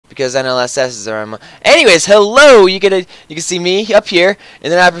because NLSS are on. Anyways, hello. You can see me up here,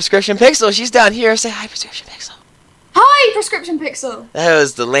 and then I have Prescription Pixel. She's down here. Say hi, Prescription Pixel. Hi, Prescription Pixel. That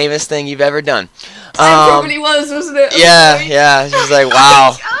was the lamest thing you've ever done. It probably wasn't it? Yeah. She's like,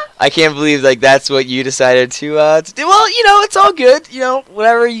 wow. I can't believe like that's what you decided to do. Well, you know, it's all good. You know,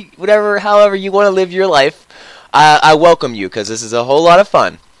 however you want to live your life. I welcome you because this is a whole lot of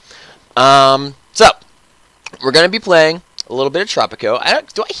fun. So we're gonna be playing a little bit of Tropico.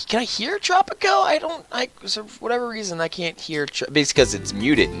 Can I hear Tropico? For whatever reason I can't hear. Because it's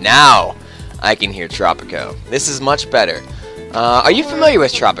muted now. I can hear Tropico. This is much better. Are you familiar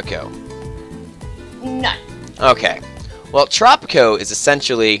with Tropico? No. Okay. Well, Tropico is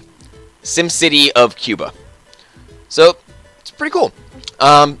essentially SimCity of Cuba. So, it's pretty cool.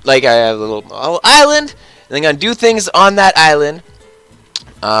 Like, I have a little island, and I'm going to do things on that island.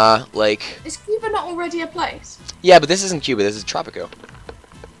 Like... Is Cuba not already a place? Yeah, but this isn't Cuba, this is Tropico.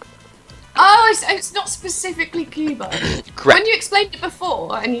 Oh, it's not specifically Cuba. Correct. When you explained it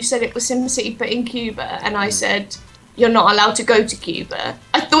before, and you said it was SimCity but in Cuba, and I said you're not allowed to go to Cuba,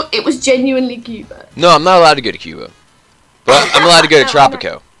 I thought it was genuinely Cuba. No, I'm not allowed to go to Cuba. But I'm allowed to go to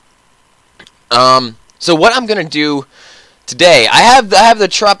Tropico. So what I'm gonna do today, I have the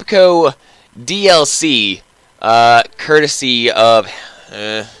Tropico DLC, courtesy of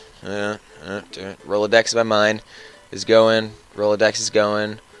Rolodex of my mind is going. Rolodex is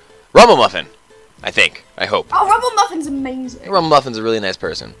going. Rumble Muffin, I think. I hope. Oh, Rumble Muffin's amazing. Rumble Muffin's a really nice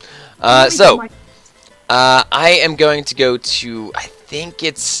person. I am going to go to, I think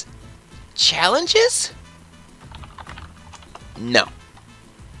it's challenges? No.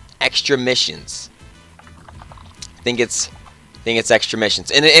 Extra missions. I think it's extra missions.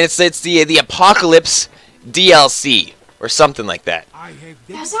 And it's the Apocalypse DLC or something like that.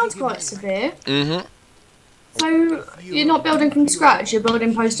 That sounds quite severe. Mm-hmm. So, you're not building from scratch, you're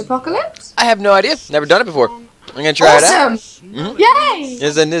building post-apocalypse? I have no idea. Never done it before. I'm going to try it out. Mm-hmm. Yay!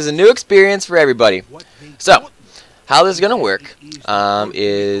 There's a new experience for everybody. So, how this is going to work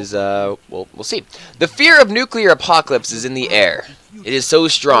is, we'll see. The fear of nuclear apocalypse is in the air. It is so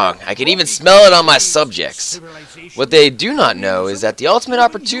strong, I can even smell it on my subjects. What they do not know is that the ultimate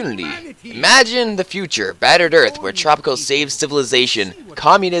opportunity. Imagine the future, battered Earth, where Tropico saves civilization,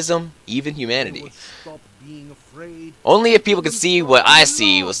 communism, even humanity. Only if people can see what I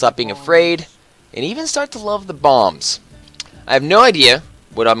see will stop being afraid and even start to love the bombs. I have no idea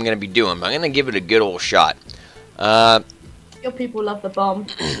what I'm going to be doing, but I'm going to give it a good old shot. Your people love the bomb.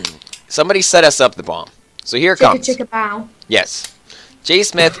 Somebody set us up the bomb. So here it comes. Chicka bow. Yes.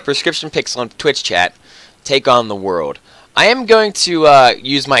 JSmith, Prescription Pixel on Twitch chat, take on the world. I am going to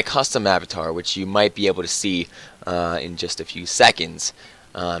use my custom avatar, which you might be able to see in just a few seconds.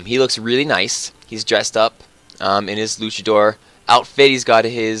 He looks really nice. He's dressed up in his luchador outfit. He's got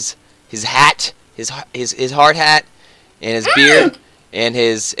his hat, his hard hat, and his beard, and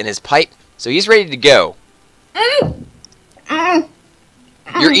his pipe. So he's ready to go.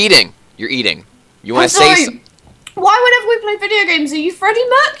 You're eating. You're eating. You want to say something? Why whenever we play video games are you Freddie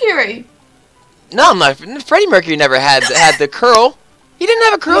Mercury? No, I'm not. Freddie Mercury never had the curl. He didn't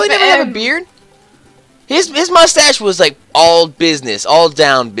have a curl. He never had a beard. His mustache was like all business, all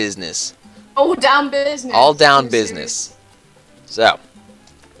down business. All down business. All down business. So,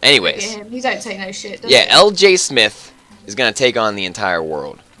 anyways. He don't take no shit, does yeah, he? JSmith is gonna take on the entire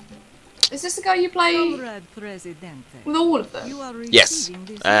world. Is this the guy you play with all of them? Yes.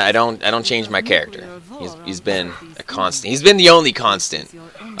 I don't change my character. He's been a constant. He's been the only constant.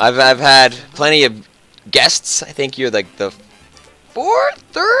 I've had plenty of guests. I think you're like the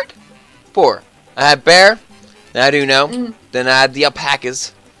third. I had Bear, then I had Uno, then I had the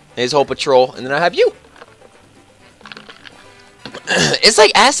alpacas, and his whole patrol, and then I have you. It's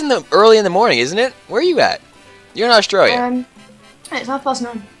like early in the morning, isn't it? Where are you at? You're in Australia. It's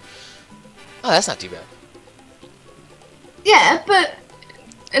 9:30. Oh, that's not too bad. Yeah, but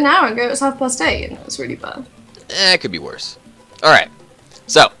an hour ago it was 8:30, and that was really bad. It could be worse. Alright.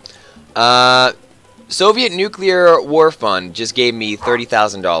 So, Soviet Nuclear War Fund just gave me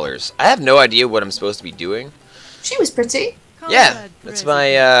 $30,000. I have no idea what I'm supposed to be doing. She was pretty. Yeah, that's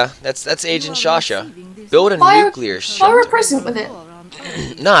my, that's Agent Shasha. Build a nuclear shelter. Buy her a present with it.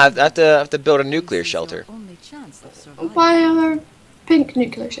 No, I have to build a nuclear shelter. Buy her a pink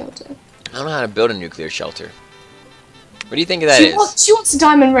nuclear shelter. I don't know how to build a nuclear shelter. What do you think of that is? She wants a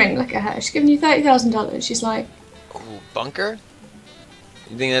diamond ring, look at her. She's giving you $30,000. She's like... Ooh, bunker?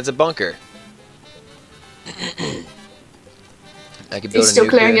 You think that's a bunker? I could build He's still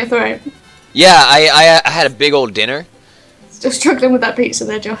clearing your throat. Yeah, I had a big old dinner. Still struggling with that pizza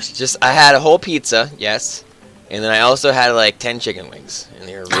there, Josh. I had a whole pizza, yes. And then I also had like 10 chicken wings, and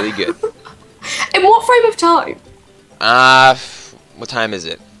they were really good. In what frame of time? What time is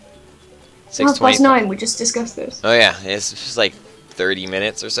it? 9:30. We just discussed this. Oh yeah, it's just like 30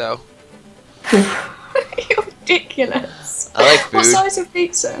 minutes or so. You're ridiculous. I like food. What size of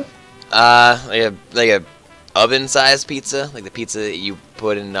pizza? Like a oven-sized pizza, like the pizza that you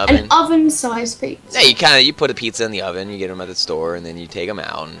put in an oven. An oven-sized pizza. Yeah, you put a pizza in the oven, you get them at the store, and then you take them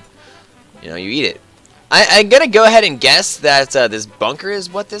out, and you eat it. I'm gonna go ahead and guess that this bunker is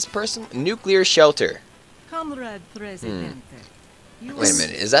what this person nuclear shelter. Comrade Presidente. Wait a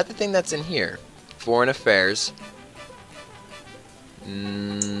minute, is that the thing that's in here? Foreign affairs.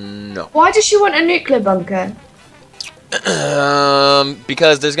 No. Why does she want a nuclear bunker?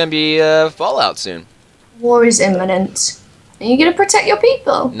 Because there's gonna be fallout soon. War is imminent. Are you gonna protect your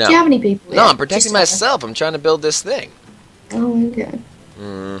people? No. Do you have any people? No, yet? I'm protecting myself. I'm trying to build this thing. Oh, okay.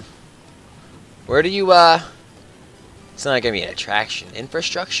 Where do you It's not gonna be an attraction.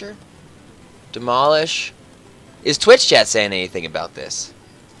 Infrastructure? Demolish? Is Twitch chat saying anything about this?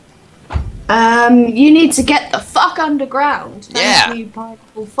 You need to get the fuck underground. Yeah. Thank you,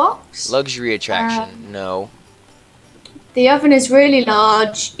 Pineapple Fox. Luxury attraction? No. The oven is really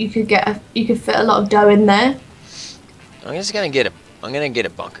large. You could fit a lot of dough in there. I'm just gonna get a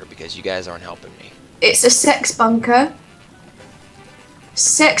bunker because you guys aren't helping me. It's a sex bunker.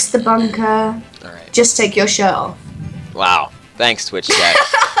 Sex the bunker. Alright. Just take your shirt off. Wow. Thanks, Twitch chat.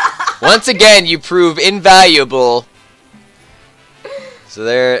 Once again, you prove invaluable. So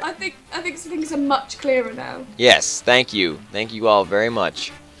there. I think things are much clearer now. Yes, thank you. Thank you all very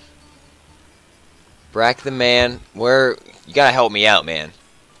much. Brack the man, you gotta help me out, man.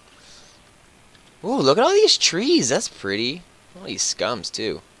 Ooh, look at all these trees. That's pretty. All these scums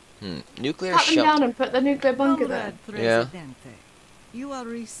too. Nuclear Cut them shelter. down and put the nuclear bunker there. Yeah. You are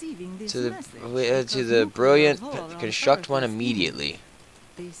receiving this To the brilliant, construct one immediately.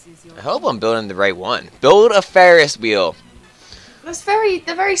 I hope I'm building the right one. Build a Ferris wheel.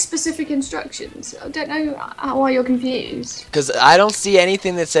 They're very specific instructions. I don't know why you're confused. Because I don't see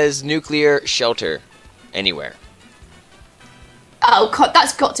anything that says nuclear shelter anywhere. Oh, God,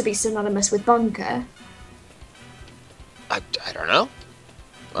 that's got to be synonymous with bunker. I don't know.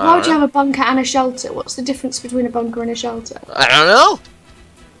 Why would you have a bunker and a shelter? What's the difference between a bunker and a shelter? I don't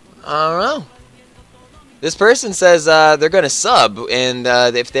know. This person says they're going to sub, and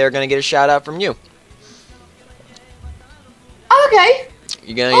if they're going to get a shout out from you. Okay.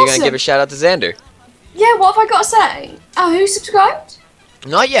 You're gonna give a shout out to Xander. Yeah, what have I got to say? Oh, who subscribed?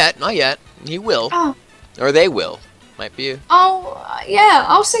 Not yet. He will. Oh. Or they will. Might be. Oh, yeah.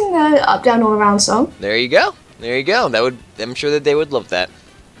 I'll sing the Up, Down, All Around song. There you go. I'm sure that they would love that.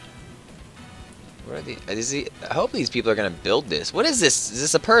 What are these? I hope these people are gonna build this. What is this? Is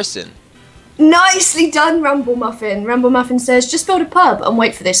this a person? Nicely done, Rumble Muffin. Rumble Muffin says, just build a pub and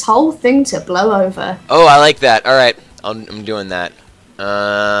wait for this whole thing to blow over. Oh, I like that. All right, I'm doing that.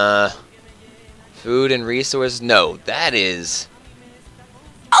 Food and resource. No, that is.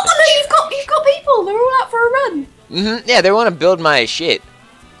 Oh no, you've got people. They're all out for a run. Yeah, they want to build my shit.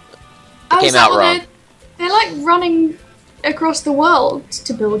 It came out wrong. They're like running across the world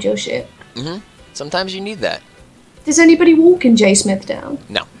to build your shit. Sometimes you need that. Does anybody walk in JSmith down?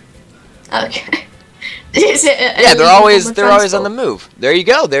 No. Okay. Is it yeah, they're always on the move. There you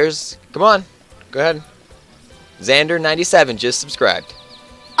go. Come on. Go ahead. Xander97 just subscribed.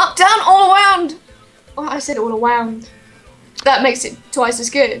 Up, down, all around. Oh, I said all around. That makes it twice as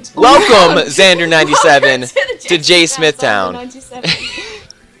good. Welcome, Xander97, to JSmith Town.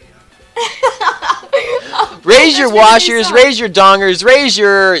 Raise your washers, raise your dongers, raise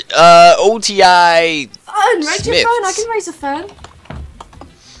your OTI. Fun, raise your phone. I can raise a phone.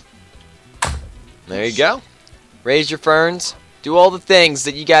 There you go. Raise your ferns. Do all the things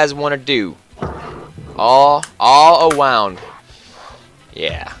that you guys want to do. All around.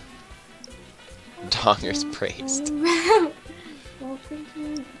 Yeah. Dongers praised.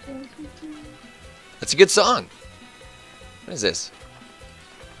 That's a good song. What is this?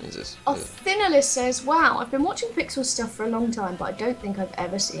 Thinnerlist says, wow, I've been watching Pixel stuff for a long time, but I don't think I've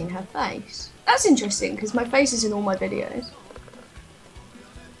ever seen her face. That's interesting, because my face is in all my videos.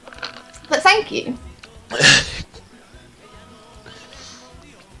 But thank you.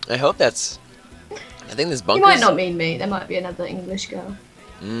 I hope that's... I think this bunker. You might not mean me. There might be another English girl.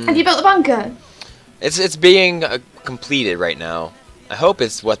 Have you built the bunker? It's being completed right now. I hope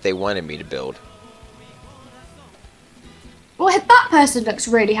it's what they wanted me to build. Well, that person looks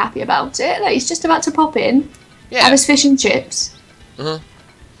really happy about it. Like, he's just about to pop in. Yeah. Have his fish and chips. So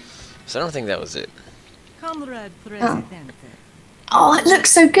I don't think that was it. Comrade Presidente. Oh, it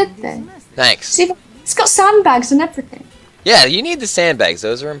looks so good then. Thanks. See, It's got sandbags and everything. Yeah, you need the sandbags.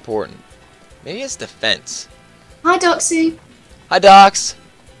 Those are important. Maybe it's defense. Hi, Doxy. Hi, Docs.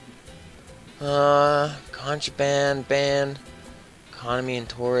 Contraband ban, economy and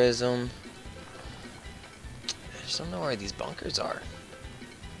tourism. I just don't know where these bunkers are.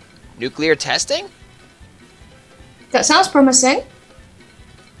 Nuclear testing? That sounds promising.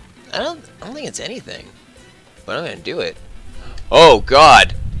 I don't think it's anything. But I'm gonna do it. Oh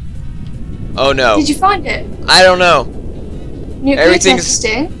God. Oh no. Did you find it? I don't know. Nuclear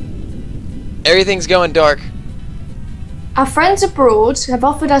testing. Everything's going dark. Our friends abroad have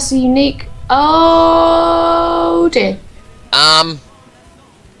offered us a unique. Oh dear. I'm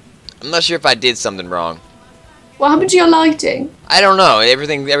not sure if I did something wrong. What happened to your lighting? I don't know.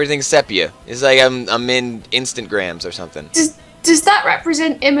 Everything's sepia. It's like I'm in instantgrams or something. Does that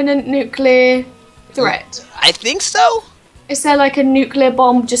represent imminent nuclear threat? I think so. Is there like a nuclear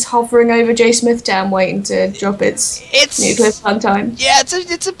bomb just hovering over JSmith Town waiting to drop its nuclear fun time? Yeah,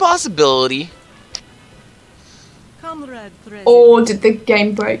 it's a possibility. Comrade President. Or did the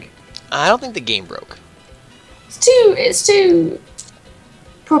game break? I don't think the game broke. It's too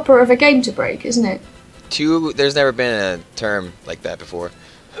proper of a game to break, isn't it? There's never been a term like that before.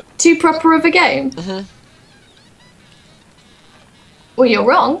 Too proper of a game? Mm-hmm. Well, you're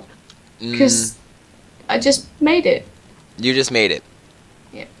wrong. Because I just made it. You just made it.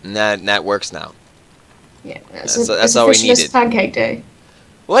 Yeah. And that works now. Yeah, that's all we needed. Pancake day.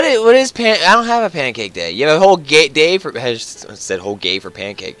 What is I don't have a pancake day. You have a whole day for. I said whole gay for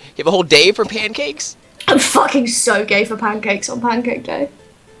pancake. You have a whole day for pancakes? I'm fucking so gay for pancakes on Pancake Day.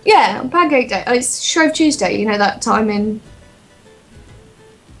 Yeah, on Pancake Day. Oh, it's Shrove Tuesday. You know that time in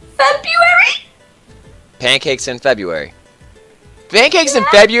February? Pancakes in February. Pancakes in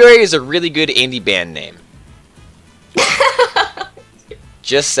February is a really good indie band name.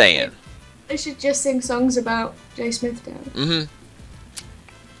 Just saying. They should just sing songs about JSmith Town. Mm-hmm.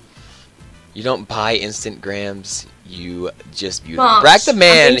 You don't buy instantgrams, you just view them. March. Brack the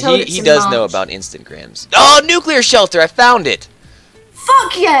man, he does know March. about instantgrams. Oh, nuclear shelter, I found it!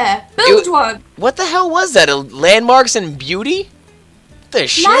 Fuck yeah! Build one! What the hell was that? Landmarks and beauty? What the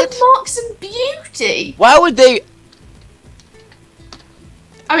shit? Landmarks and beauty! Why would they...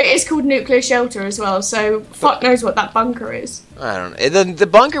 Oh, it is called nuclear shelter as well, so fuck knows what that bunker is. I don't know. The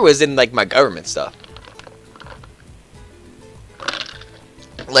bunker was in, like, my government stuff.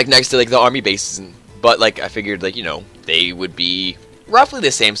 Like, next to, like, the army bases. But, like, I figured, like, you know, they would be roughly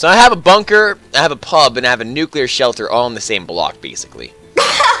the same. So I have a bunker, I have a pub, and I have a nuclear shelter all in the same block, basically.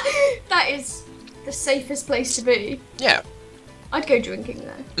 That is the safest place to be. Yeah. I'd go drinking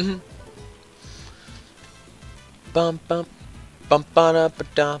there. Mm-hmm. Bum bum bum ba da ba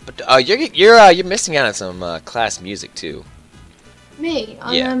da ba da. Oh, you're missing out on some class music too. Me?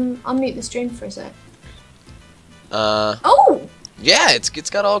 I'll mute the stream for a sec. Oh. Yeah, it's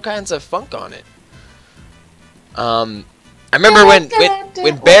got all kinds of funk on it. I remember when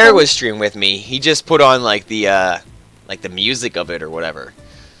Bear was streaming with me, he just put on like the music of it or whatever.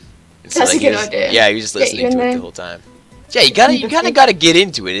 And so, That's like, a good idea. Yeah, he was just listening to it the whole time. Yeah, you kind of gotta get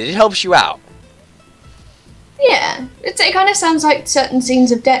into it. It helps you out. Yeah, it kind of sounds like certain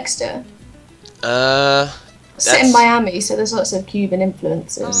scenes of Dexter. Set in Miami, so there's lots of Cuban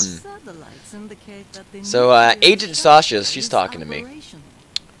influences. So Agent Sasha, she's talking to me.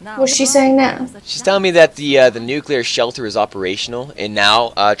 What's she saying now? She's telling me that the nuclear shelter is operational, and now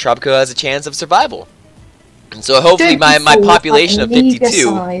Tropico has a chance of survival. And so hopefully my population of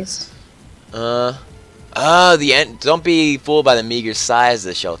 52. Don't be fooled by the meager size of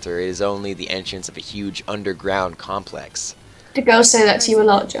the shelter. It is only the entrance of a huge underground complex. The girls say that to you a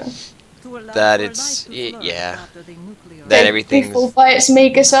lot, Joe. That it's yeah. That everything's be fooled by its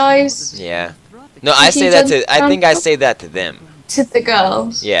meager size. Yeah. No, I say that to. I think I say that to them. To the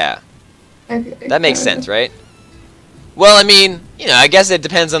girls. Yeah. Okay, that makes sense, right? Well, I mean, you know, I guess it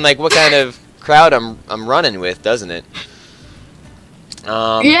depends on like what kind of crowd I'm running with, doesn't it?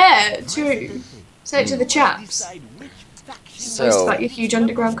 Yeah, true. Say it to the chaps. So It's like your huge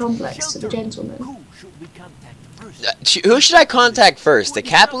underground complex to the gentlemen. Who should I contact first, the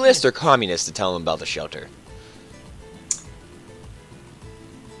capitalist or communist, to tell them about the shelter?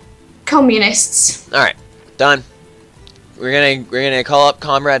 Communists. All right, done. We're gonna call up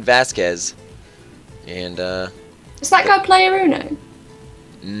Comrade Vasquez, and Does that guy play Uno?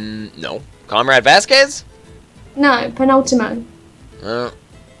 No, Comrade Vasquez? No, Penultimo.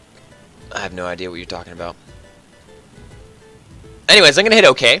 I have no idea what you're talking about. Anyways, I'm gonna hit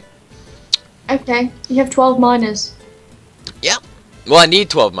OK. Okay, you have 12 miners. Yeah. Well, I need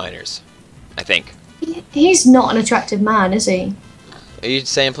 12 miners, I think. He's not an attractive man, is he? Are you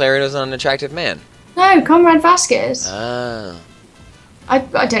saying Player is not an attractive man? No, Conrad Vasquez. Ah. I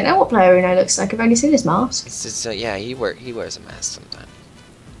don't know what Player Uno looks like. I've only seen his mask. Yeah, he wears a mask sometimes.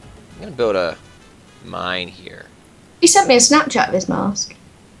 I'm gonna build a mine here. He sent me a Snapchat of his mask.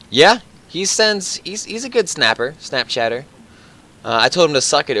 Yeah, he's a good Snapchatter. I told him to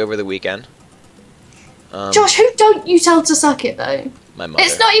suck it over the weekend. Josh, who don't you tell to suck it though? My mother.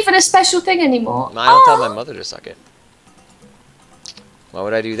 It's not even a special thing anymore. No, I don't tell my mother to suck it. Why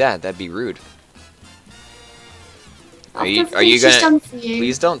would I do that? That'd be rude. Are you gonna?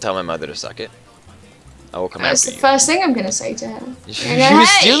 Please don't tell my mother to suck it. I will come That's after the you. first thing I'm gonna say to her.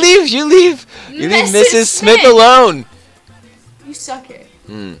 You leave Mrs. Smith alone. You suck it.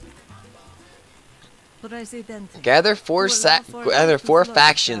 Presidente. Gather four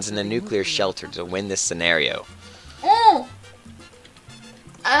factions in a nuclear shelter to win this scenario.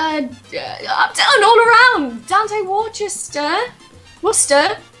 I'm down all around. Dante Worcester.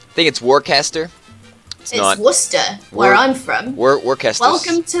 I think it's Warcaster. It's not. Worcester, where I'm from. Worcester.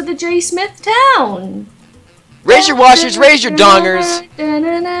 Welcome to the JSmith town. Raise your washers, raise your dongers,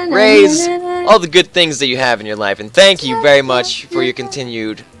 raise all the good things that you have in your life, and thank you very much for your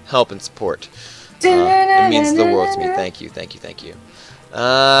continued help and support. It means the world to me. Thank you, thank you, thank you.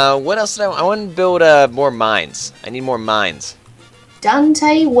 What else did I want to build more mines. I need more mines.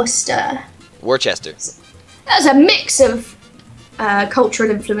 Dante Worcester. Worcester. That's a mix of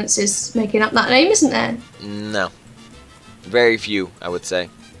cultural influences making up that name, isn't there? No. Very few, I would say.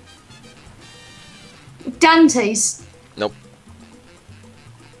 Dante's. Nope.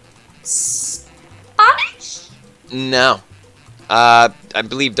 Spanish? No. I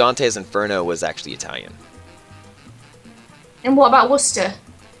believe Dante's Inferno was actually Italian. And what about Worcester?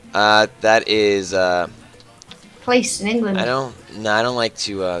 That is Place in England. I don't like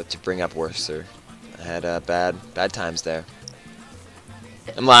to bring up Worcester. I had bad times there.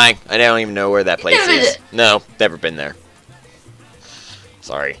 I'm lying. I don't even know where that place is. No, never been there.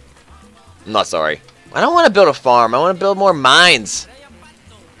 Sorry. I'm not sorry. I don't want to build a farm. I want to build more mines.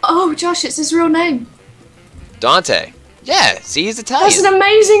 Oh, Josh, it's his real name. Dante. Yeah, see, he's Italian. That's an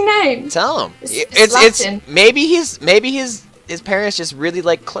amazing name. Tell him. It's Latin. Maybe his parents just really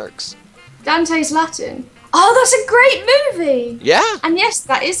like Clerks. Dante's Latin. Oh, that's a great movie. Yeah. And yes,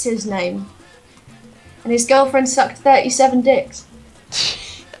 that is his name. And his girlfriend sucked 37 dicks.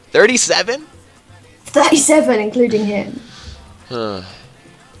 37? 37, including him. Huh.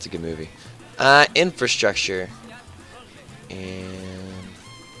 It's a good movie. Infrastructure. And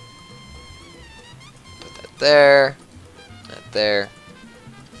put that there. That there.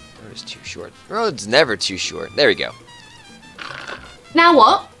 Road is too short. Road's never too short. There we go. Now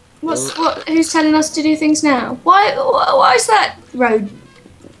what? Who's telling us to do things now? Why is that road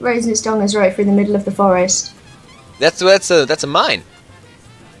raising its dongers right through the middle of the forest? That's a mine.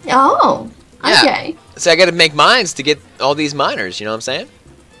 Oh, okay. Yeah. So I gotta make mines to get all these miners, you know what I'm saying?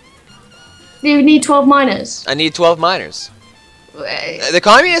 You need 12 miners. I need 12 miners. The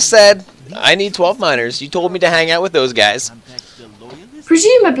communist said, I need 12 miners. You told me to hang out with those guys.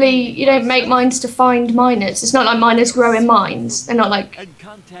 Presumably, you don't make mines to find miners. It's not like miners grow in mines. They're not like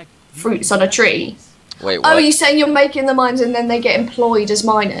fruits on a tree. Wait, what? Oh, you're saying you're making the mines and then they get employed as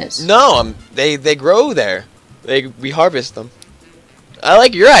miners? No, they grow there. We harvest them. I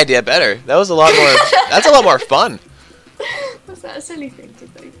like your idea better. That was a lot more. That's a lot more fun. Was that a silly thing to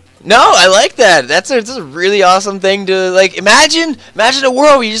think? No, I like that. That's a really awesome thing to like. Imagine a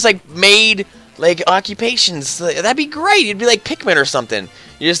world where you just like made like occupations. That'd be great. It'd be like Pikmin or something.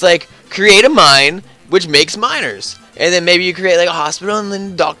 You just like create a mine which makes miners, and then maybe you create like a hospital, and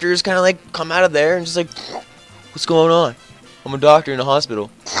then doctors kind of like come out of there and just like, what's going on? I'm a doctor in a hospital,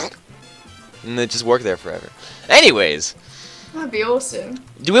 and they just work there forever. Anyways. That'd be awesome.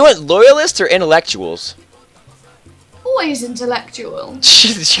 Do we want loyalists or intellectuals? Always intellectual.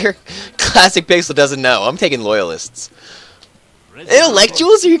 Your classic pixel doesn't know. I'm taking loyalists.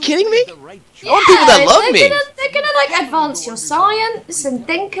 Intellectuals? Are you kidding me? I want people that love me. They're gonna like advance your science and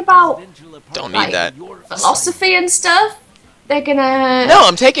think about Don't like, need that. philosophy and stuff. They're gonna. No,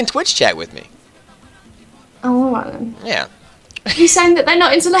 I'm taking Twitch chat with me. Oh, alright then. Yeah. You're saying that they're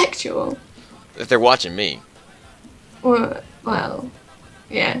not intellectual? If they're watching me. Well,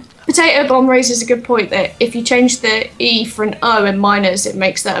 yeah. Potato Bomb raises a good point that if you change the E for an O in miners, it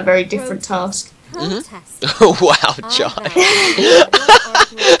makes that a very different task. Oh wow, John.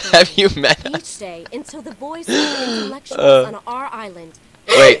 Have you met us? Stay until the voice of the intellectuals on our island.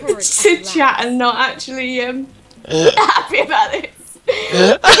 Wait. To chat and not actually happy about this.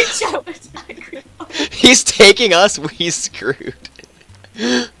 He's taking us. We screwed.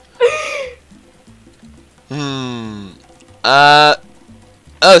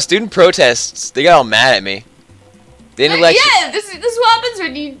 Oh, student protests. They got all mad at me. The intellectual. Yeah, this is what happens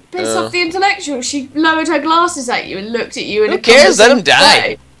when you piss off the intellectual. She lowered her glasses at you and looked at you. Who cares? Let them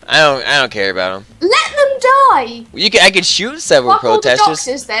die. I don't care about them. Let them die. I could shoot several protesters. Fuck all the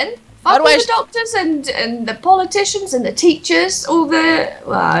doctors then. Fuck all the doctors and the politicians and the teachers. All the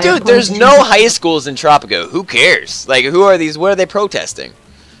dude. There's no high schools in Tropico. Who cares? Like, who are these? What are they protesting?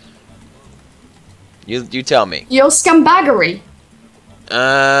 You tell me. Your scumbaggery.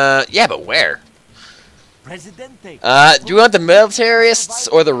 Yeah, but where? Do you want the militarists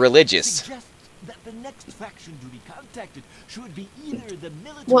or the religious?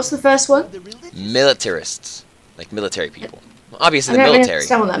 What's the first one? Militarists, like military people. Obviously, the I don't military.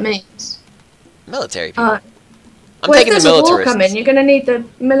 understand what that means. Military people. I'm taking the if there's a war militarists. coming, you're gonna need the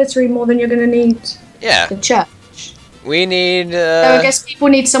military more than you're gonna need the church. We need. So I guess people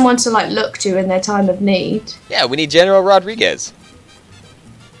need someone to like look to in their time of need. Yeah, we need General Rodriguez.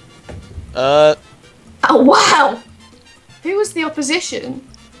 Oh wow! Who was the opposition?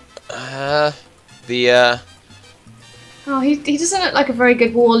 Oh, he doesn't look like a very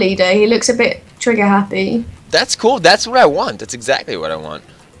good war leader. He looks a bit trigger happy. That's cool. That's what I want. That's exactly what I want.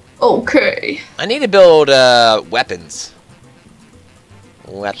 Okay. I need to build weapons.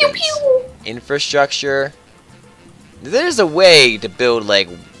 Weapons. Pew pew. Infrastructure. There's a way to build like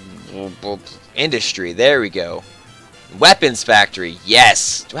industry. There we go. Weapons factory.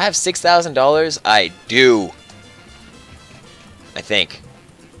 Yes. Do I have $6,000? I do. I think.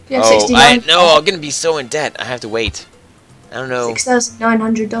 Yeah, no, I'm gonna be so in debt. I have to wait. I don't know.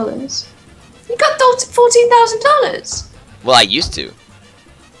 $6,900. You got $14,000. Well, I used to.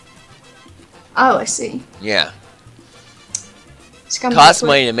 Oh, I see. Yeah. Scumbag Costs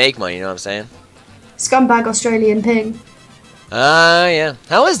money to make money. You know what I'm saying? Scumbag Australian ping. Yeah.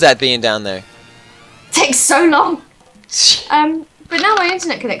 How is that being down there? Takes so long. But now my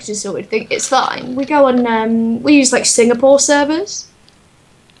internet connection is sorted. It's fine. We go on. We use like Singapore servers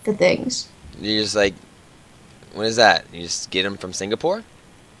for things. You just like, what is that? You just get them from Singapore?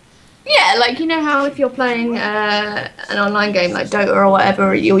 Yeah, like you know how if you're playing an online game like Dota or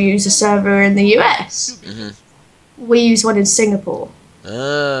whatever, you'll use a server in the US. We use one in Singapore.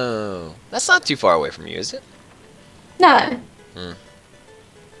 Oh, that's not too far away from you, is it? No.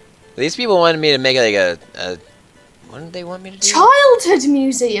 These people wanted me to make like a what did they want me to do? Childhood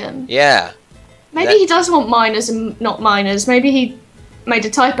museum. Yeah. Maybe he does want minors and not minors. Maybe he made a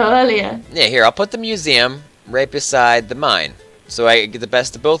typo earlier. Yeah, here, I'll put the museum right beside the mine, so I get the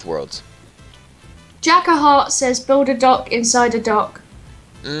best of both worlds. Jacker Hart says build a dock inside a dock.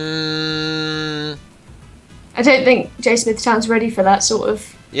 Mm. I don't think JSmith Town's ready for that sort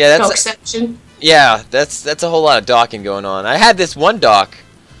of dock section. Yeah, that's a whole lot of docking going on. I had this one dock,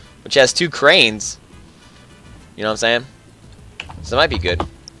 which has 2 cranes. You know what I'm saying? So it might be good.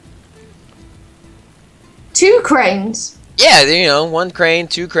 2 cranes? Yeah, you know, 1 crane,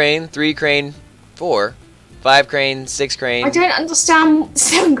 2 crane, 3 crane, 4, 5 crane, 6 crane. I don't understand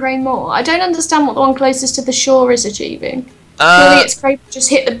 7 crane more. I don't understand what the one closest to the shore is achieving. Surely its crane just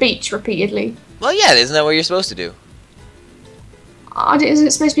hit the beach repeatedly. Well, yeah, isn't that what you're supposed to do? Isn't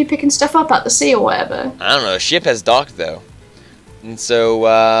it supposed to be picking stuff up at the sea or whatever? I don't know. A ship has docked, though. And so,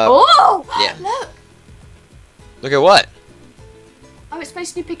 oh! Yeah. Look! Look at what? Oh, it's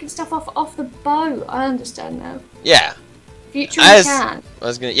supposed to be picking stuff off the boat. I understand now. Yeah. Future we can. I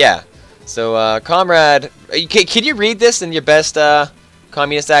was gonna, yeah. So, comrade, can you read this in your best,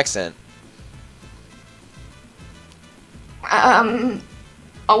 communist accent?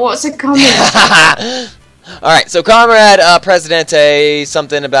 What's a communist? Alright, so comrade, Presidente,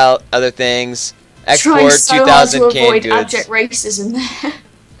 something about other things. Export so 2,000 canned goods. Abject racism there.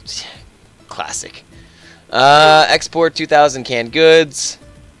 Classic. Export 2,000 canned goods.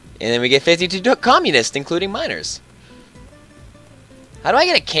 And then we get 52 communists, including miners. How do I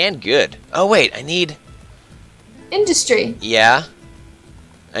get a canned good? Oh, wait, I need... Industry. Yeah.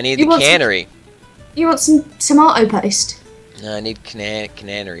 I need the cannery. You want some tomato paste? No, I need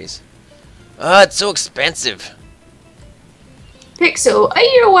canneries. Oh, it's so expensive. Pixel, are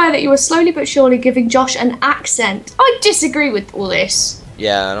you aware that you are slowly but surely giving Josh an accent? I disagree with all this.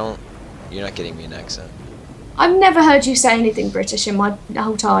 Yeah, I don't... You're not getting me an accent. I've never heard you say anything British in my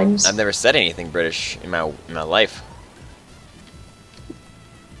whole times. I've never said anything British in my life.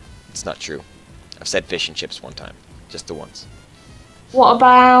 It's not true. I've said fish and chips one time. Just the once. What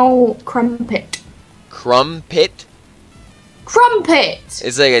about crumpet? Crumpet? Crumpet!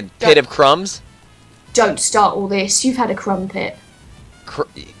 It's like a pit of crumbs? Don't start all this. You've had a crumpet.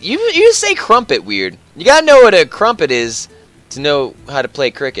 You say crumpet weird. You gotta know what a crumpet is to know how to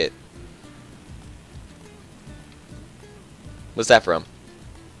play cricket. What's that from?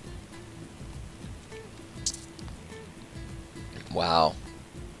 Wow.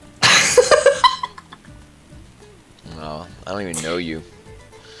 Wow. I don't even know you.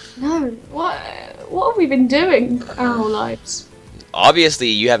 No, what have we been doing our whole lives? Obviously,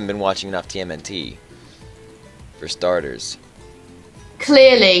 you haven't been watching enough TMNT. For starters.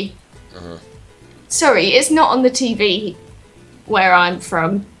 Clearly. Uh-huh. Sorry, it's not on the TV where I'm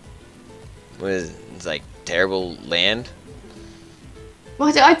from. What is it? It's like terrible land?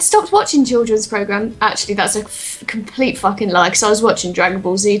 Well, I'd stopped watching children's program. Actually, that's a complete fucking lie, because I was watching Dragon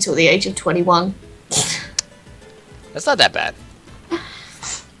Ball Z till the age of 21. That's not that bad.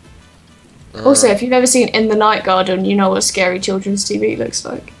 Also, if you've ever seen In the Night Garden, you know what scary children's TV looks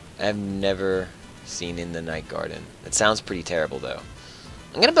like. I've never seen In the Night Garden. It sounds pretty terrible, though.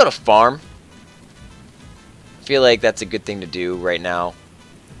 I'm gonna build a farm. I feel like that's a good thing to do right now.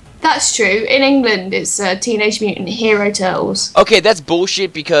 That's true. In England, it's Teenage Mutant Hero Turtles. Okay, that's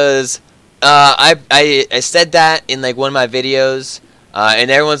bullshit because I said that in like one of my videos, and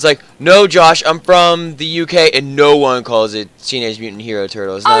everyone's like, "No, Josh, I'm from the UK," and no one calls it Teenage Mutant Hero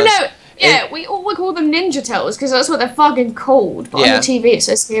Turtles. Oh no, yeah, we call them Ninja Turtles because that's what they're fucking called. But Yeah. on the TV, it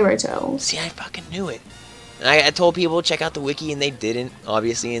says Hero Turtles. See, I fucking knew it. And I told people to check out the wiki, and they didn't,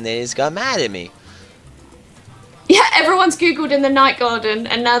 obviously, and they just got mad at me. Yeah, everyone's googled In the Night Garden,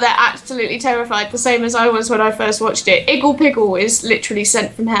 and now they're absolutely terrified, the same as I was when I first watched it. Iggle Piggle is literally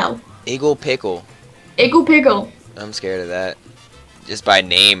sent from hell. Eagle Pickle. Iggle Piggle. I'm scared of that. Just by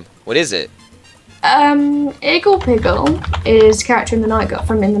name. What is it? Iggle Piggle is a character in the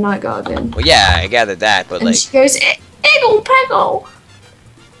from In the Night Garden. Well, yeah, I gathered that, but And like, she goes, Iggle Piggle!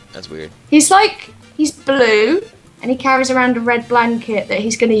 that's weird. He's blue, and he carries around a red blanket that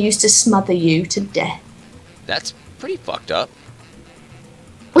he's going to use to smother you to death. That's pretty fucked up.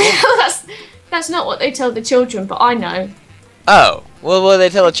 Well, that's not what they tell the children, but I know. Oh, well, what do they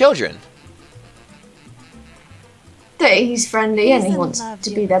tell the children? That he's friendly and he wants to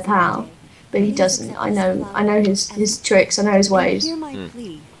be their pal. But he doesn't. I know his tricks, I know his ways. Hear my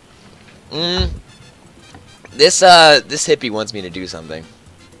plea. This hippie wants me to do something.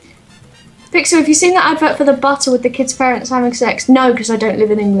 Pixel, have you seen that advert for the butter with the kids' parents having sex? No, because I don't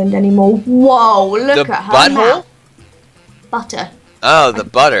live in England anymore. Whoa, look The at her butthole? mouth. Butter. Oh, the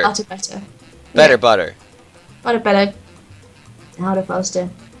butter. Butter better. Better Yeah. butter. Butter better. Harder faster.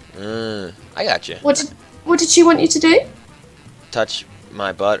 I got you. What did she want you to do? Touch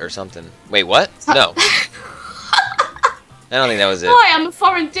my butt or something. Wait, what? No. I don't think that was it. Hi, I'm a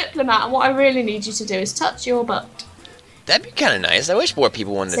foreign diplomat, and what I really need you to do is touch your butt. That'd be kind of nice. I wish more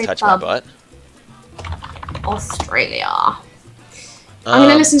people wanted to Say touch bub. my butt. Australia. I'm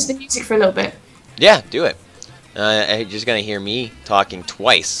gonna listen to the music for a little bit. Yeah, do it. You're just gonna hear me talking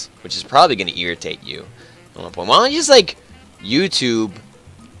twice, which is probably gonna irritate you at one point. Why don't you just like YouTube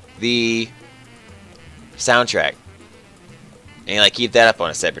the soundtrack and like keep that up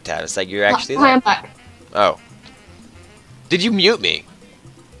on a separate tab? It's like you're actually Hi, there. I'm back. Oh, did you mute me?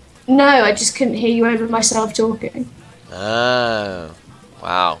 No, I just couldn't hear you over myself talking. Oh,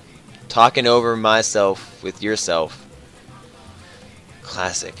 wow. Talking over myself with yourself.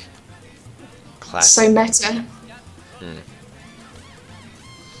 Classic. Classic. So meta.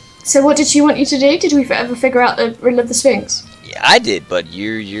 So what did she want you to do? Did we ever figure out the riddle of the Sphinx? Yeah, I did, but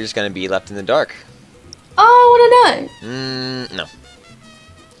you're just gonna be left in the dark. Oh, I want to know. No.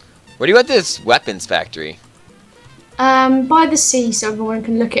 Where do you want this weapons factory? By the sea, so everyone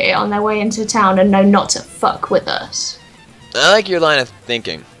can look at it on their way into town and know not to fuck with us. I like your line of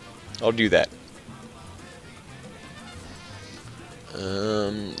thinking. I'll do that.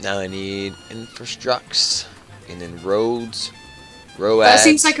 Now I need infrastructs, and then roads, roads. That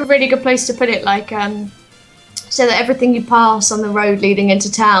seems like a really good place to put it, like, so that everything you pass on the road leading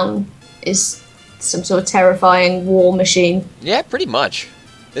into town is some sort of terrifying war machine. Yeah, pretty much.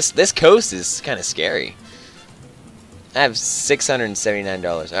 This coast is kind of scary. I have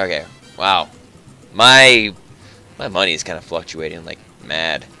 $679. Okay, wow. My money is kind of fluctuating like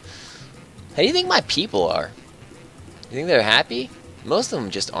mad. How do you think my people are? You think they're happy? Most of them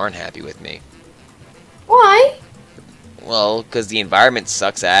just aren't happy with me. Why? Well, because the environment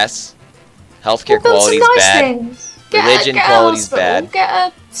sucks ass. Healthcare Well, build some quality's nice bad. things. Religion get quality's a hospital, bad. Get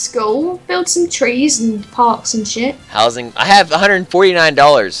a school, build some trees and parks and shit. Housing. I have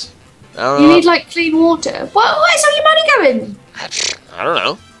 $149. I don't You know. need, like, clean water. Where's all your money going? I don't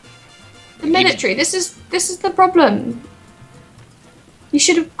know. The military. This is the problem. You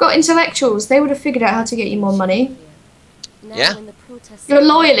should have got intellectuals. They would have figured out how to get you more money. Now Yeah. when the protests Your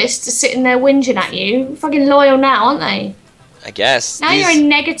loyalists are sitting there whinging at you. Fucking loyal now, aren't they? I guess. Now you're in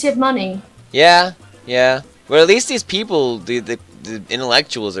negative money. Yeah, yeah. Well, at least these people, the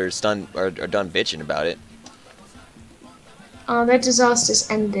intellectuals are done bitching about it. Oh, their disaster's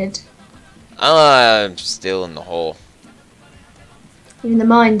ended. I'm still in the hole. You're in the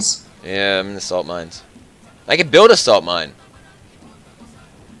mines. Yeah, I'm in the salt mines. I could build a salt mine.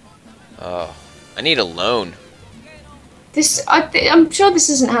 Oh, I need a loan. I'm sure this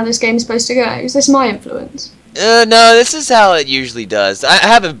isn't how this game is supposed to go. Is this my influence? No, this is how it usually does. I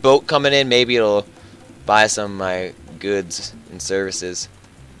have a boat coming in. Maybe it'll buy some of my goods and services.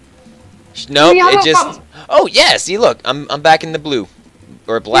 Nope, it just... Oh, yeah, see, look. I'm back in the blue.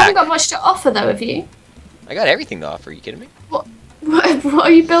 Or You black. haven't got much to offer, though, have you? I got everything to offer. Are you kidding me? What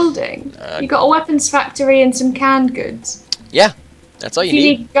are you building? You got a weapons factory and some canned goods. Yeah, that's all If you you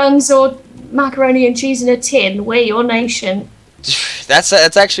need. need guns or macaroni and cheese in a tin, we're your nation. That's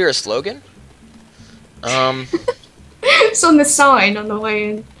actually our slogan. It's on the sign on the way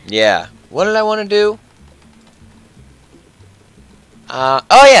in. Yeah. What did I want to do? Oh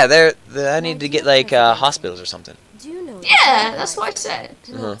yeah, I need to get like hospitals or something. Do you know Yeah, that's what I said.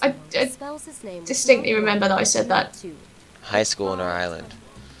 Uh-huh. I spells his name distinctly remember that I said that too. High school in our island.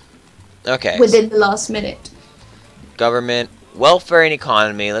 Okay. within the last minute. Government, welfare and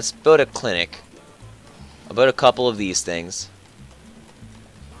economy. Let's build a clinic. I'll build a couple of these things.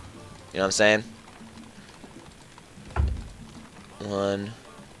 You know what I'm saying? One,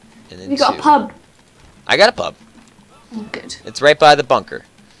 and then You got two. a pub. I got a pub. Oh, good. It's right by the bunker.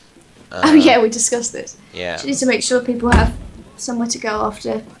 Oh yeah, we discussed this. Yeah. Just need to make sure people have somewhere to go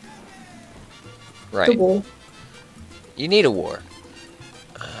after the Right. war. You need a war.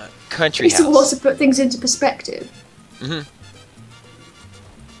 Country It's a war house. to put things into perspective. Mhm.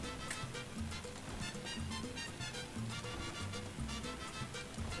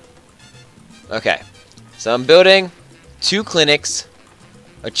 Okay. So I'm building 2 clinics,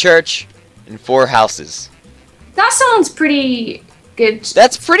 a church, and 4 houses. That sounds pretty good.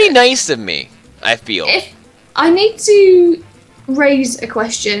 That's pretty nice of me, I feel. If I need to raise a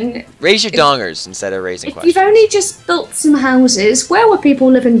question, Raise your dongers instead of raising if questions. you've only just built some houses, where were people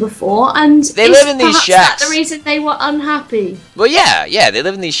living before? And They is live in these perhaps shacks. that the reason they were unhappy? Well, yeah, they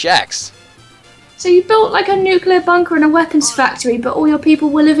live in these shacks. So you built like a nuclear bunker and a weapons factory, but all your people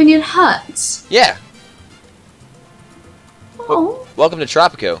were living in huts. Yeah. Oh, Welcome to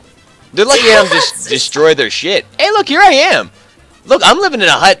Tropico. They're lucky I don't just destroy their shit. Hey, look, here I am. Look, I'm living in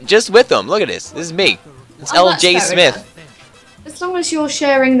a hut just with them. Look at this. This is me. It's well, that's fair JSmith. enough. As long as you're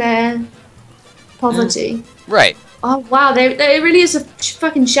sharing their poverty. Right. Oh wow, it really is a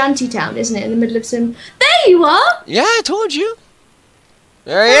fucking shanty town, isn't it? In the middle of some. There you are. Yeah, I told you.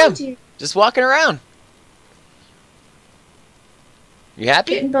 There I am. Told you. Just walking around. You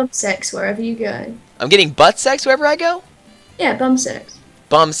happy? Getting bum sex wherever you go. I'm getting butt sex wherever I go? Yeah, bum sex.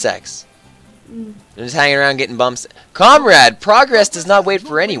 Bum sex. I'm just hanging around getting bum sex. Comrade, progress does not wait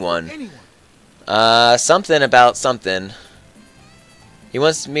for anyone. Something about something. He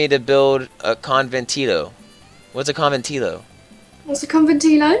wants me to build a conventilo. What's a conventilo? What's a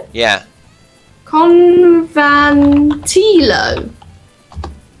conventilo? Yeah. Convantilo.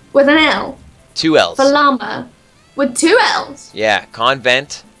 With an L. 2 L's. For llama. With 2 L's. Yeah,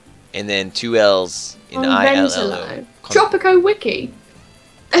 convent, and then 2 L's in ILLO. Conventilo. Tropico Wiki.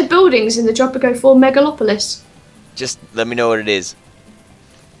 They're buildings in the Tropico 4 megalopolis. Just let me know what it is.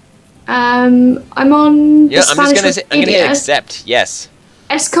 I'm on the Yeah, I'm Spanish just gonna hit Wikipedia. accept. Yes.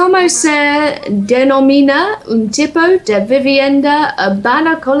 Es como se denomina un tipo de vivienda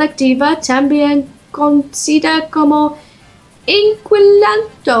urbana colectiva, también conocida como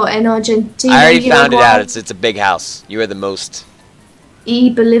inquilino en Argentina, I already found it Uruguay, out. It's a big house. You are the most.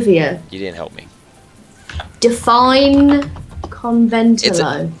 y Bolivia. You didn't help me. Define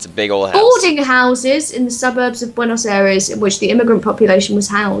conventilo. It's a big old house. Boarding houses in the suburbs of Buenos Aires in which the immigrant population was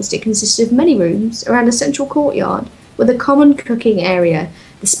housed. It consisted of many rooms around a central courtyard with a common cooking area,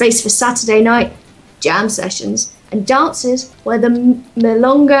 the space for Saturday night jam sessions, and dances where the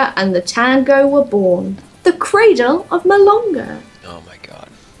milonga and the tango were born. The cradle of milonga. Oh my god.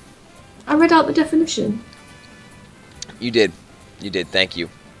 I read out the definition. You did. You did. Thank you.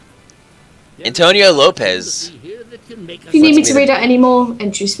 Antonio Lopez. If you need me to read out any more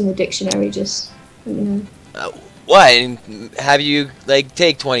entries from the dictionary, just let me know. What? And have you like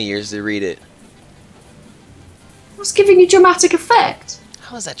take 20 years to read it? What's giving you dramatic effect?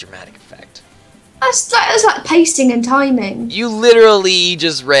 How is that dramatic effect? That's like pacing and timing. You literally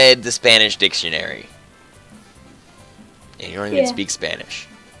just read the Spanish dictionary. And you don't even Yeah. speak Spanish.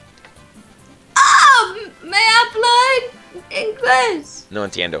 Me habla inglés. No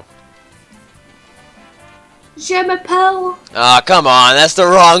entiendo. Je m'appelle. Ah, come on. That's the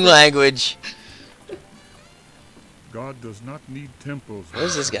wrong language. God does not need temples.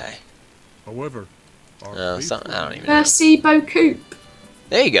 Where's this guy? However, I don't even know. Merci beaucoup.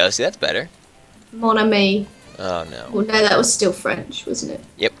 There you go. See, that's better. Mon ami. Oh no. Well, no, that was still French, wasn't it?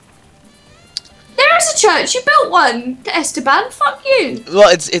 Yep. There is a church. You built one, Esteban. Fuck you. Well,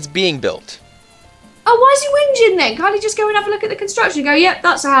 it's being built. Oh, why is he whinging then? Can't he just go and have a look at the construction and go, yep,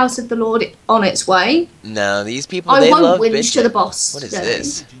 that's a house of the Lord on its way? No, these people, I they won't love whinge bitching. to the boss. What is Darling.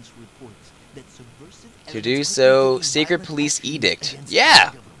 this? To do so, secret police edict.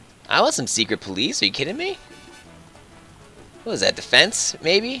 Yeah! I want some secret police. Are you kidding me? What was that, defense,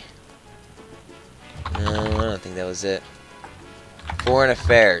 maybe? No, I don't think that was it. Foreign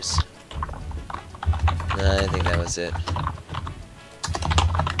affairs. No, I didn't think that was it.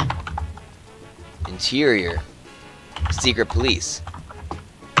 Interior. Secret police.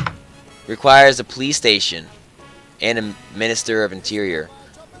 Requires a police station and a minister of interior.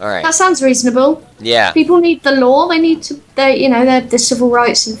 Alright. That sounds reasonable. Yeah. People need the law. They need to, the civil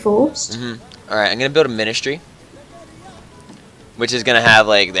rights enforced. Alright, I'm gonna build a ministry. Which is gonna have,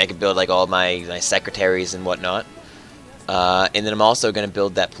 like, I could build, like, all my secretaries and whatnot. And then I'm also gonna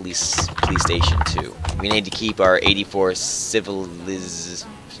build that police station, too. We need to keep our 84 civiliz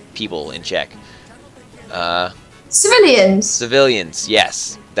people in check. Civilians? Civilians,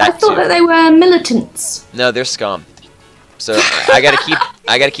 yes. I thought that they were militants. No, they're scum. So I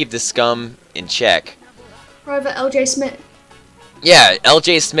gotta keep the scum in check. Private LJ Smith. Yeah,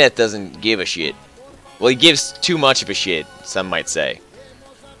 JSmith doesn't give a shit. Well, he gives too much of a shit, some might say.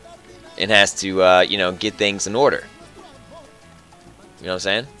 And has to, get things in order. You know what I'm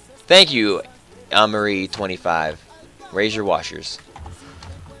saying? Thank you, Marie25. Raise your washers.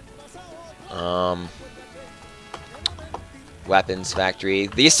 Weapons factory.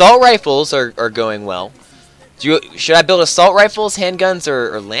 The assault rifles are going well. Should I build assault rifles, handguns,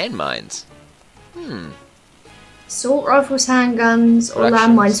 or landmines? Assault rifles, handguns, or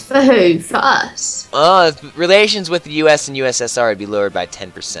Productions. landmines for who? For us? Relations with the US and USSR would be lowered by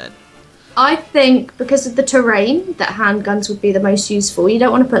 10%. I think because of the terrain, that handguns would be the most useful. You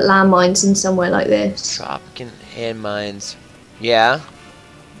don't want to put landmines in somewhere like this. Tropican landmines. Yeah.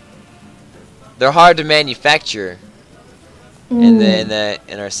 They're hard to manufacture. And then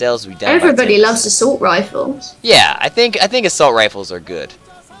in our sales we down by Everybody 10%. loves assault rifles. Yeah, I think assault rifles are good.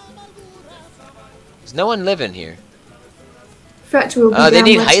 There's no one living here. Factory will be They down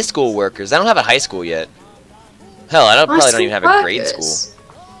need by high school workers. I don't have a high school yet. Hell, I probably don't even have a grade school.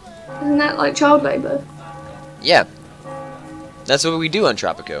 Isn't that like child labour? Yeah. That's what we do on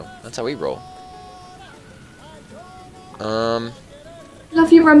Tropico. That's how we roll. Love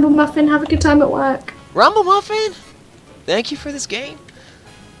you, Rumble Muffin. Have a good time at work. Rumble Muffin, thank you for this game.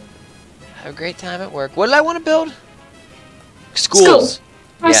 Have a great time at work. What did I want to build? Schools.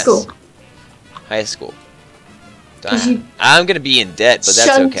 High Yes. school. High school. 'Cause you I'm gonna be in debt, but that's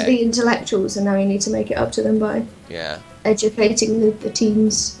shunned okay. the intellectuals, and now you need to make it up to them by Yeah. educating the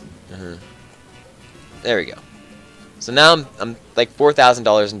teens. There we go. So now I'm like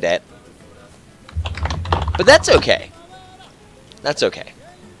 $4,000 in debt, but that's okay. That's okay.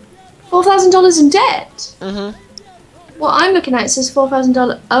 $4,000 in debt. Mhm. What I'm looking at says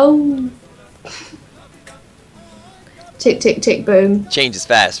 $4,000. Oh. Tick tick tick boom. Changes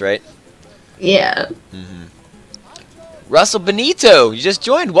fast, right? Yeah. Russell Benito, you just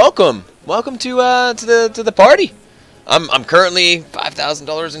joined. Welcome. Welcome to the party. I'm currently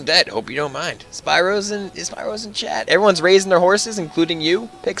 $5,000 in debt. Hope you don't mind. Spyro's in chat. Everyone's raising their horses, including you,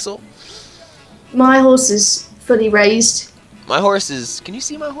 Pixel. My horse is fully raised. My horse is. Can you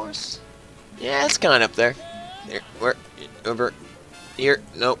see my horse? Yeah, it's kind of up there. Here, where? Over here.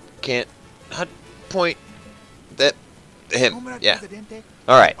 Nope, can't. How point that him? Yeah.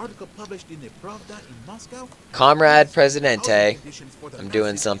 All right. Comrade Presidente, I'm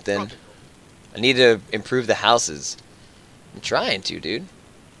doing something. I need to improve the houses. I'm trying to, dude.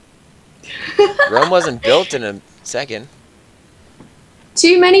 Rome wasn't built in a second.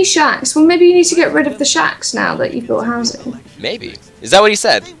 Too many shacks. Well, maybe you need to get rid of the shacks now that you've built housing. Maybe. Is that what he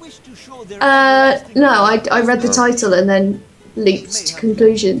said? No, I read the title and then leaped to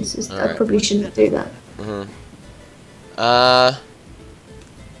conclusions. I Alright. probably shouldn't do that.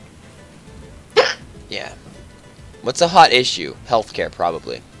 Yeah. What's a hot issue? Healthcare,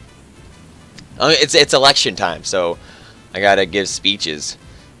 probably. It's election time, so I gotta give speeches.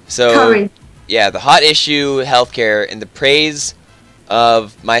 So Curry. yeah, the hot issue, healthcare, and the praise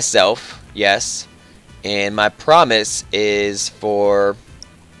of myself, yes, and my promise is for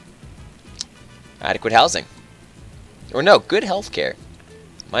adequate housing, or no, good healthcare.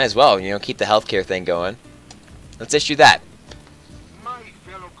 Might as well, keep the healthcare thing going. Let's issue that. My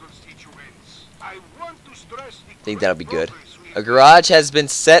fellow constituents, I want to stress the Think that'll be good. progress we A garage has been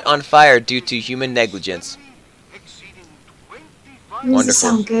set on fire due to human negligence. Doesn't Wonderful.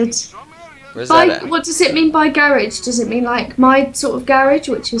 sound good. Where's that at? What does it mean by garage? Does it mean like my sort of garage,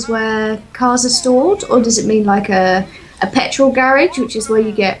 which is where cars are stored? Or does it mean like a petrol garage, which is where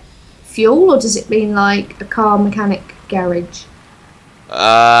you get fuel? Or does it mean like a car mechanic garage?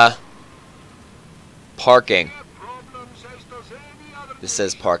 Parking. This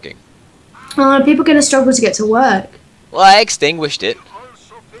says parking. Are people going to struggle to get to work? Well, I extinguished it.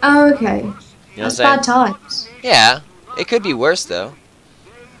 Oh, okay. You know what I'm That's saying? bad times. Yeah. It could be worse, though.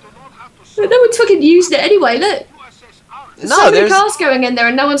 But no one's fucking used it anyway, look. There's No, so many there's... cars going in there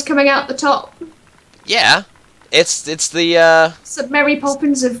and no one's coming out the top. Yeah. It's the, It's the Mary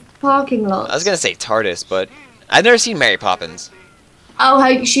Poppins of parking lots. I was gonna say TARDIS, but I've never seen Mary Poppins. Oh,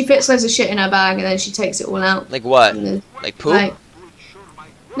 hey, she fits loads of shit in her bag and then she takes it all out. Like what? And then, Like poop? like,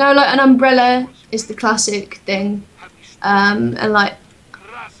 no, like an umbrella is the classic thing. And like,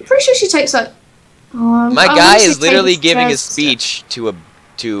 I'm pretty sure she takes like... My I guy wanna say is literally take giving a stairs. speech to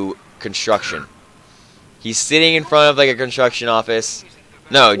construction. He's sitting in front of like a construction office.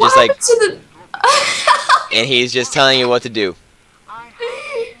 No, What just like, happened to the... and he's just telling you what to do.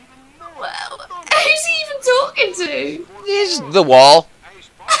 Well, who's he even talking to? He's the wall.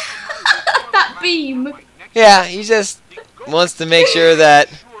 That beam. Yeah, he just wants to make sure that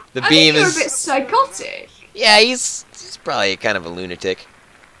the I beam think you're is. a bit psychotic. Yeah, he's probably kind of a lunatic.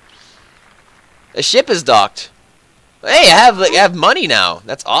 A ship is docked. Hey, I have money now.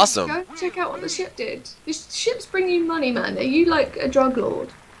 That's awesome. Go check out what the ship did. This ship's bringing you money, man. Are you like a drug lord?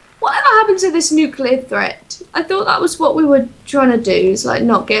 Whatever happened to this nuclear threat? I thought that was what we were trying to do. Is like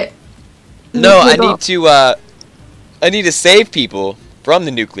not get. No, I nuclear need to save people from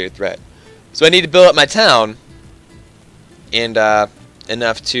the nuclear threat. So I need to build up my town and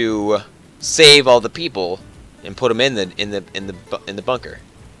enough to save all the people and put them in the bunker.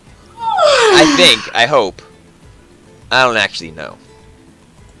 I think, I hope. I don't actually know.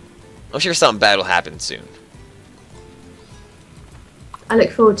 I'm sure something bad will happen soon. I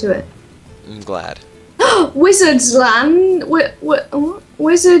look forward to it. I'm glad. Wizards Land.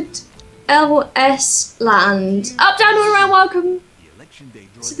 Wizard LS Land. Up, down, all around. Welcome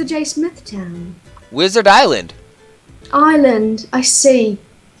to the JSmith town. Wizard Island. Island. I see.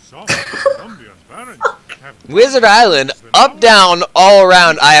 Wizard Island. Up, down, all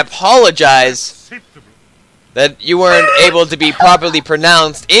around. I apologize that you weren't able to be properly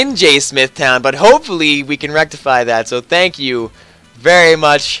pronounced in JSmith town, but hopefully we can rectify that. So thank you very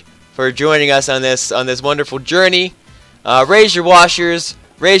much for joining us on this wonderful journey. Raise your washers,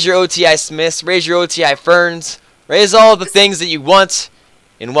 raise your OTI Smiths, raise your OTI Ferns, raise all the things that you want,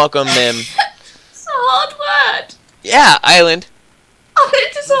 and welcome them. It's a hard word. Yeah, island.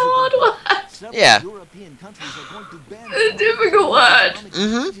 It is a hard word. Yeah. A difficult word.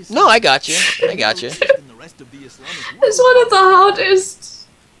 Mm-hmm. No, I got you. I got you. It's one of the hardest.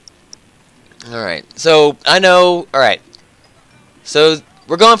 All right. So I know. All right. So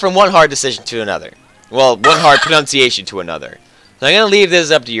we're going from one hard decision to another. Well, one hard pronunciation to another. So I'm gonna leave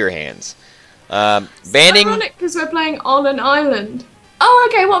this up to your hands. Banning. It's ironic because we're playing on an island. Oh,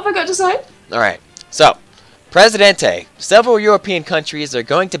 okay. What have I got to say? All right. So, Presidente, several European countries are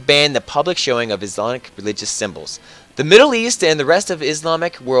going to ban the public showing of Islamic religious symbols. The Middle East and the rest of the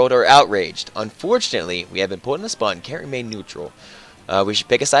Islamic world are outraged. Unfortunately, we have been put on the spot and can't remain neutral. We should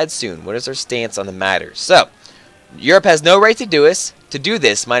pick a side soon. What is our stance on the matter? So, Europe has no right to do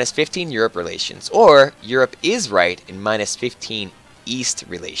this, minus 15 Europe relations. Or, Europe is right in minus 15 East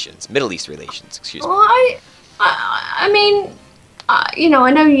relations. Middle East relations, excuse me. Well, I mean, you know,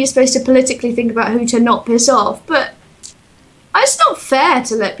 I know you're supposed to politically think about who to not piss off, but it's not fair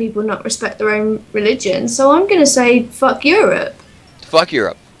to let people not respect their own religion, so I'm going to say fuck Europe. Fuck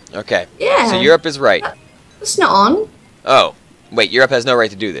Europe. Okay. Yeah. So Europe is right. That's not on. Oh. Wait, Europe has no right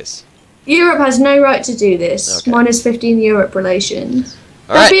to do this. Europe has no right to do this. Okay. Minus 15 Europe relations.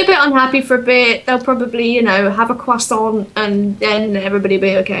 All They'll right. be a bit unhappy for a bit. They'll probably, you know, have a croissant and then everybody will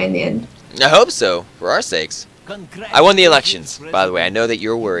be okay in the end. I hope so, for our sakes. I won the elections, by the way. I know that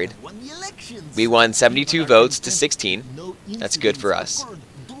you're worried. We won 72 votes to 16. That's good for us.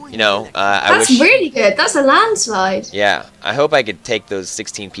 You know, I That's wish... really good. That's a landslide. Yeah, I hope I could take those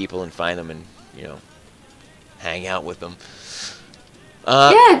 16 people and find them and, you know, hang out with them.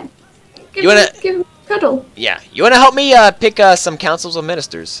 Yeah. Give him a cuddle. Yeah, you wanna help me pick some councils of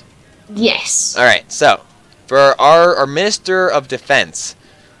ministers? Yes. All right, so for our Minister of Defense,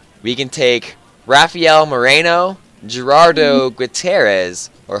 we can take Rafael Moreno, Gerardo Gutierrez,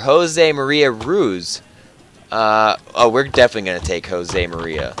 or Jose Maria Ruz. Oh, we're definitely gonna take Jose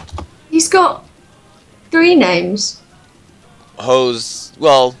Maria. He's got 3 names. hose,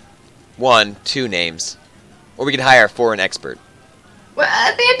 well, 2 names. Or we could hire a foreign expert. Well,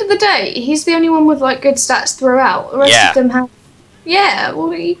 at the end of the day, he's the only one with like good stats throughout. The rest Yeah. of them have. Yeah,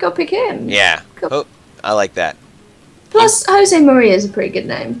 well, you gotta pick him. Yeah. Oh, I like that. Plus, Jose Maria is a pretty good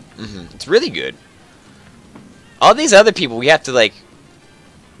name. It's really good. All these other people, we have to, like,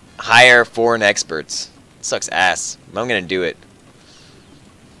 hire foreign experts. It sucks ass. I'm gonna do it.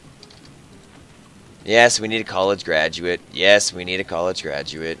 Yes, we need a college graduate. Yes, we need a college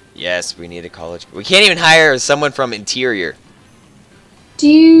graduate. Yes, we need a college... We can't even hire someone from Interior. Do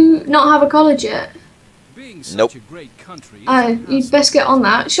you not have a college yet? Nope. Oh, you'd best get on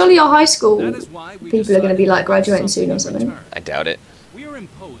that. Surely your high school people are going to be like graduating soon or something. I doubt it. Are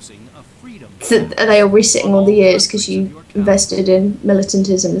they all resitting all the years because you invested in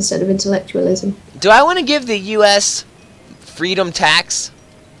militantism instead of intellectualism? Do I want to give the U.S. freedom tax?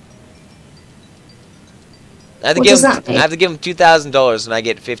 I have to What give does them, that mean? I have to give them $2,000 and I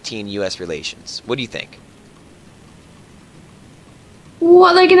get 15 U.S. relations. What do you think?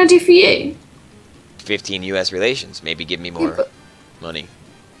 What are they going to do for you? 15 U.S. relations. Maybe give me more money.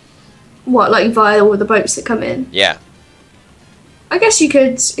 What, like via all the boats that come in? Yeah. I guess you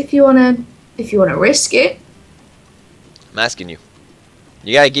could, if you wanna risk it. I'm asking you.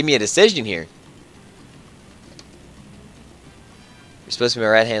 You gotta give me a decision here. You're supposed to be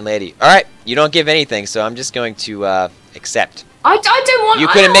my right-hand lady. Alright, you don't give anything, so I'm just going to accept. I don't want. You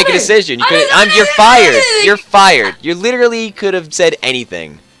couldn't make a decision. You couldn't. You're fired. You're fired. You literally could have said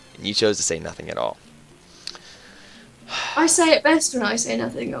anything, and you chose to say nothing at all. I say it best when I say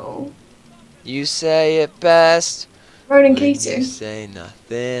nothing at all. You say it best. Ronan when you Keating. say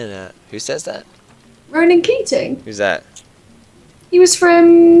nothing. Who says that? Ronan Keating. Who's that? He was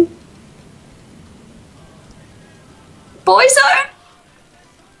from Boyzone.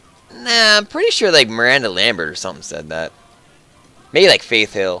 Nah, I'm pretty sure like Miranda Lambert or something said that. Maybe like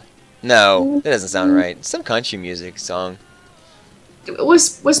Faith Hill. No, that doesn't sound right. Some country music song.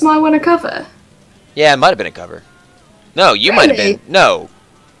 Was my one a cover? Yeah, it might have been a cover. No, you might have Really? been. No,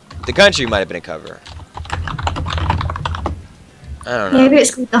 the country might have been a cover. I don't know. Maybe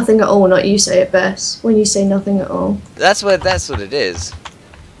it's called Nothing at All, not You Say It Best. When you say nothing at all. That's what it is.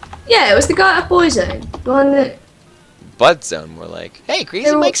 Yeah, it was the guy at Boyzone. The one that. Bud Zone, more like. Hey, Crazy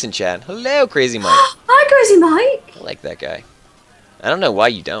They're all- Mike's in chat. Hello, Crazy Mike. Hi, Crazy Mike. I like that guy. I don't know why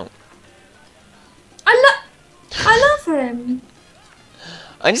you don't. I love him.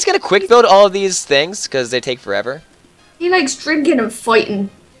 I'm just gonna quick build all of these things because they take forever. He likes drinking and fighting.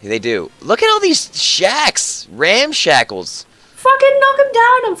 They do. Look at all these shacks, ramshackles. Fucking knock him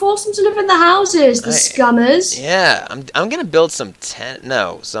down and force him to live in the houses, the scummers. Yeah, I'm gonna build some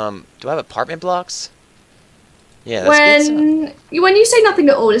some. Do I have apartment blocks? Yeah, that's good. When you say Nothing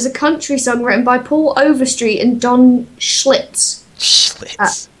at All is a country song written by Paul Overstreet and Don Schlitz.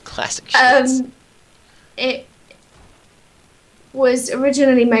 Schlitz. Classic Schlitz. It was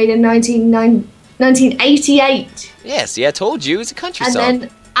originally made in 1988. Yeah, see, I told you, it's a country And song. then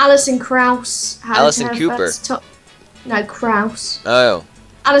Alison Krauss had Alison her Cooper. first No, Krauss. Oh,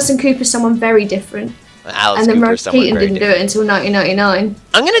 Alison Cooper's someone very different. Alice And then Cooper, Rose someone Keaton very didn't different. do it until 1999.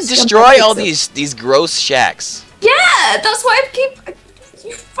 I'm gonna destroy all these gross shacks. Yeah, that's why I keep.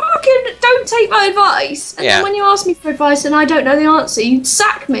 You fucking don't take my advice. And Yeah. then when you ask me for advice and I don't know the answer, you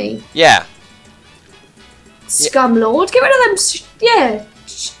sack me. Yeah. Scumlord. Get rid of them. Yeah.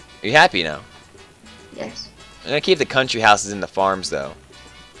 Are you happy now? Yes. I'm gonna keep the country houses in the farms, though.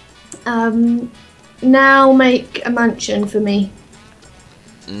 Now make a mansion for me.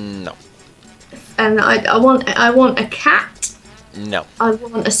 No. And I want a cat. No. I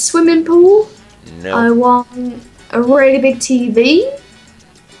want a swimming pool. No. I want a really big TV.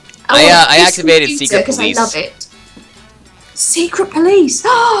 I activated Secret because Police. I love it. Secret Police.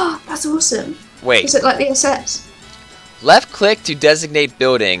 Oh, that's awesome. Wait. Is it like the SS? Left click to designate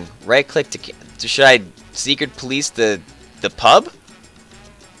building. Right click to should I secret police the pub?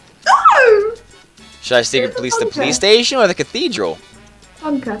 No. Should I secret The police the bunker. police station or the cathedral?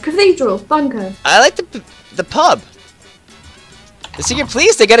 Bunker. Cathedral. Bunker. I like the pub. The secret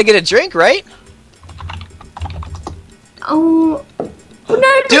police, they gotta get a drink, right? Oh.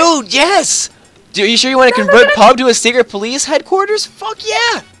 No. Dude, yes! Dude, are you sure you want to convert pub to a secret police headquarters? Fuck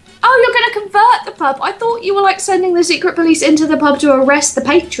yeah! Oh, you're gonna convert the pub. I thought you were like sending the secret police into the pub to arrest the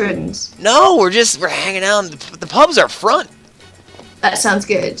patrons. No, we're hanging out. The pub's our front. That sounds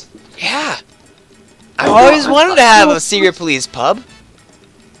good. Yeah. I always wanted to have a secret police pub.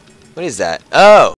 What is that? Oh.